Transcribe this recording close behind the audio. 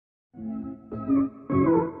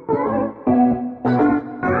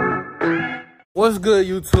What's good,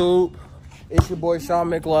 YouTube? It's your boy Sean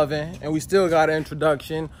McLovin, and we still got an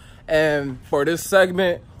introduction. And for this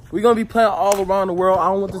segment, we're gonna be playing all around the world. I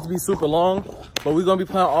don't want this to be super long, but we're gonna be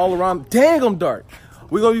playing all around. Dang, I'm dark.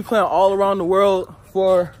 We're gonna be playing all around the world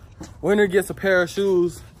for winner gets a pair of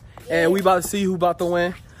shoes, and we about to see who about to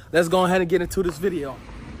win. Let's go ahead and get into this video.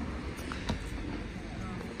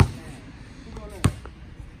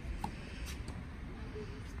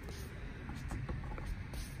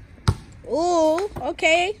 Ooh,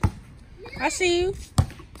 okay. I see you.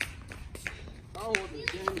 Oh,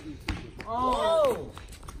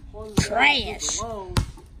 trash.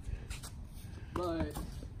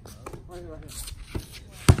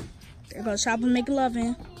 There goes Shop and Make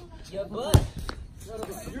Lovin'. Your butt.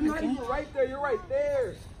 You're not even right there. You're right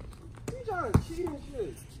there. You trying to cheat and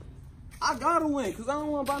shit. I gotta win because I don't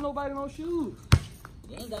want to buy nobody no shoes.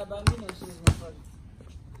 You ain't gotta buy me no shoes, motherfucker.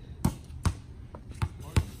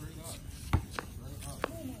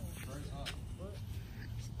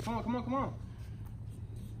 Come on, come on, come on.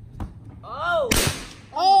 Oh!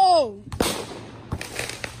 Oh!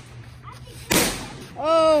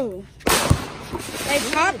 Oh! They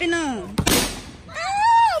popping them. Oh,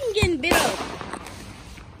 I'm getting bit up.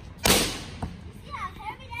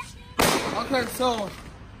 Okay, so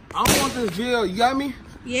I don't want this video. You got me?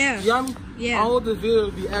 Yeah. You got me? Yeah. I don't want this video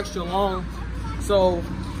to be extra long, so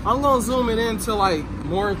I'm gonna zoom it in to like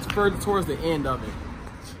more further towards the end of it.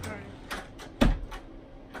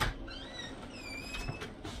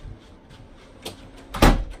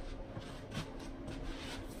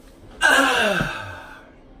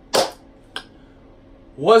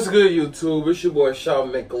 What's good, YouTube? It's your boy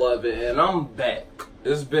Sean McLovin, and I'm back.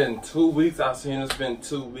 It's been 2 weeks. I've seen it's been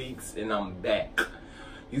 2 weeks, and I'm back.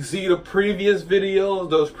 You see the previous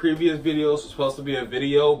videos? Those previous videos were supposed to be a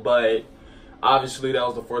video, but obviously that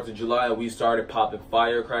was the 4th of July, and we started popping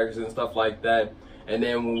firecrackers and stuff like that. And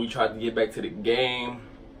then when we tried to get back to the game,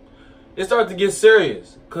 it started to get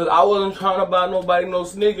serious. Because I wasn't trying to buy nobody no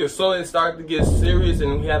sneakers, so it started to get serious,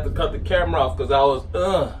 and we had to cut the camera off because I was,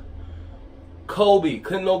 Kobe,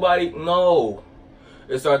 couldn't nobody, no.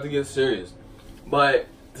 It started to get serious. But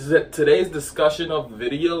today's discussion of the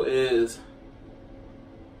video is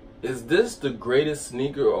this the greatest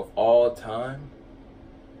sneaker of all time?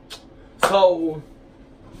 So,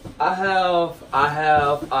 I have,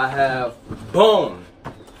 boom,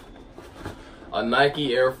 a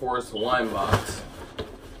Nike Air Force One box.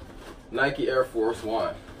 Nike Air Force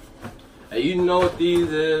One. And you know what these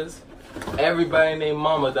is? Everybody named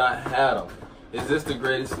Mama done had them. Is this the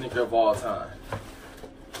greatest sneaker of all time?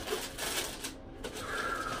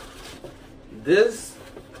 This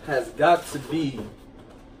has got to be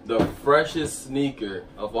the freshest sneaker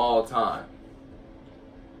of all time.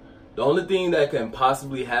 The only thing that can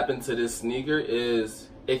possibly happen to this sneaker is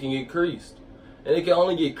it can get creased. And it can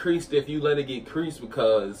only get creased if you let it get creased,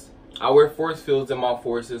 because I wear force fields in my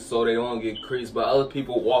forces so they don't get creased, but other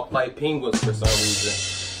people walk like penguins for some reason.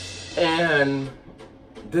 And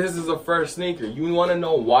this is a fresh sneaker. You want to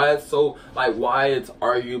know why it's so, like, why it's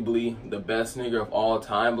arguably the best sneaker of all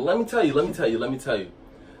time? But let me tell you.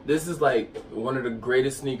 This is like one of the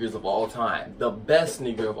greatest sneakers of all time. The best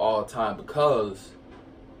sneaker of all time, because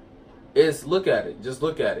it's, look at it. Just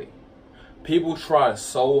look at it. People try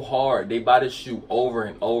so hard. They buy this shoe over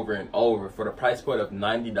and over and over for the price point of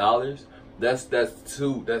 $90. That's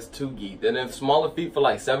too geek. And then smaller feet for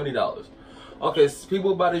like $70. Okay, so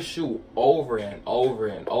people buy this shoe over and over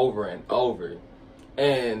and over and over.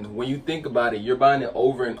 And when you think about it, you're buying it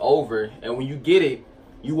over and over. And when you get it,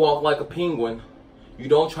 you walk like a penguin. You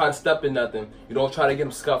don't try to step in nothing. You don't try to get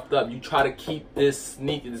them scuffed up. You try to keep this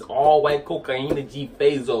sneaker, this all white cocaine, the G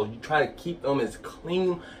Fazos. You try to keep them as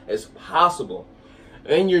clean as possible.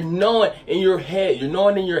 And you're knowing in your head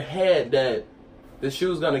that the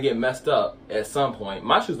shoe's gonna get messed up at some point.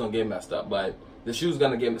 My shoe's gonna get messed up, but the shoe's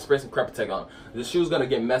gonna get, spray some Crep Protect on. The shoe's gonna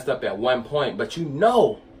get messed up at one point, but you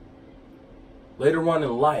know, later on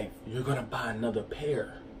in life, you're gonna buy another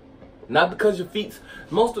pair. Not because your feet,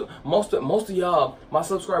 most of y'all, my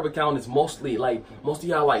subscriber count is mostly like, most of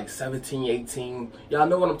y'all like 17, 18. Y'all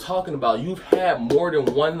know what I'm talking about. You've had more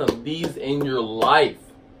than one of these in your life.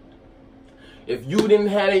 If you didn't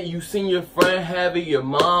have it, you seen your friend have it, your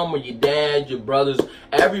mom or your dad, your brothers,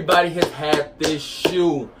 everybody has had this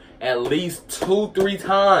shoe at least 2-3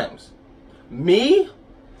 times. Me,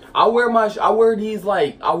 I wear these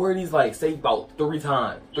like say about 3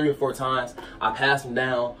 or 4 times. I pass them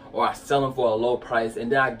down or I sell them for a low price,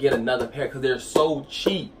 and then I get another pair because they're so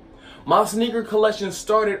cheap. My sneaker collection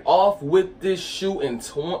started off with this shoe in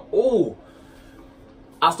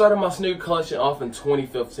I started my sneaker collection off in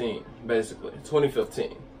 2015, basically,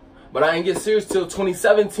 2015. But I didn't get serious till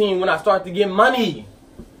 2017 when I started to get money.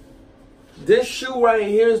 This shoe right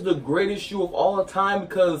here is the greatest shoe of all time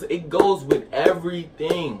because it goes with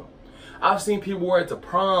everything. I've seen people wear it to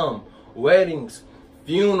prom, weddings,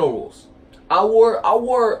 funerals. Don't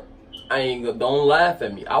laugh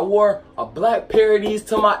at me. I wore a black pair of these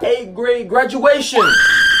to my 8th grade graduation.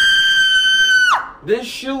 This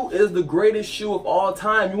shoe is the greatest shoe of all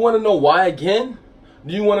time. You want to know why again?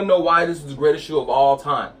 Do you want to know why this is the greatest shoe of all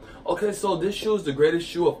time? Okay, so this shoe is the greatest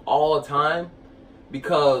shoe of all time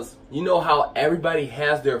because you know how everybody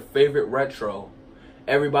has their favorite retro.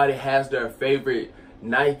 Everybody has their favorite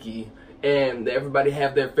Nike. And everybody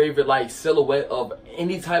have their favorite like silhouette of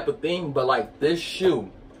any type of thing. But like this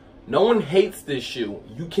shoe, no one hates this shoe.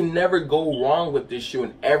 You can never go wrong with this shoe.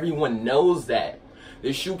 And everyone knows that.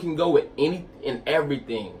 This shoe can go with any and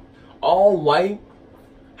everything. All white.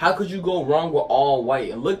 How could you go wrong with all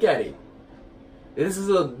white? And look at it. This is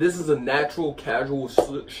a natural casual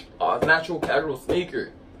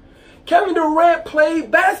sneaker. Kevin Durant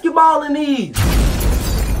played basketball in these.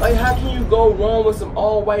 Like, how can you go wrong with some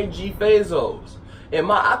all white G Fazos?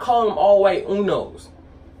 And I call them all white Unos.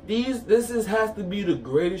 This has to be the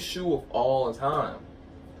greatest shoe of all time.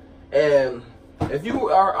 And if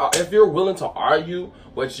you're willing to argue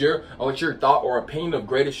what your thought or opinion of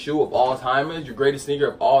greatest shoe of all time is, your greatest sneaker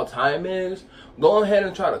of all time is, go ahead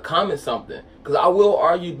and try to comment something. Because I will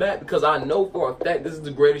argue back because I know for a fact this is the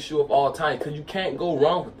greatest shoe of all time. Because you can't go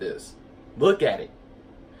wrong with this. Look at it.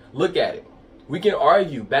 Look at it. We can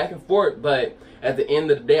argue back and forth, but at the end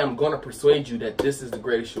of the day, I'm going to persuade you that this is the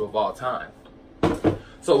greatest shoe of all time.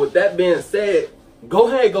 So with that being said, go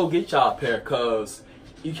ahead and go get y'all a pair, because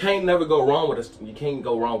you can't go wrong with a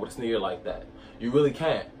sneaker like that. You really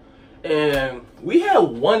can't. And we had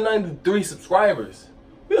 193 subscribers.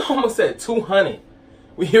 We almost at 200.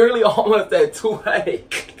 We really almost at 200.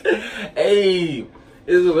 Hey,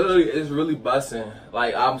 it's really busting.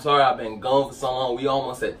 Like, I'm sorry I've been gone for so long. We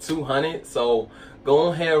almost at 200. So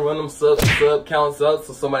go ahead and run them sub counts up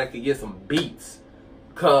so somebody can get some beats.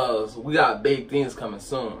 Cause we got big things coming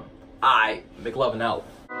soon. Alright, McLovin out.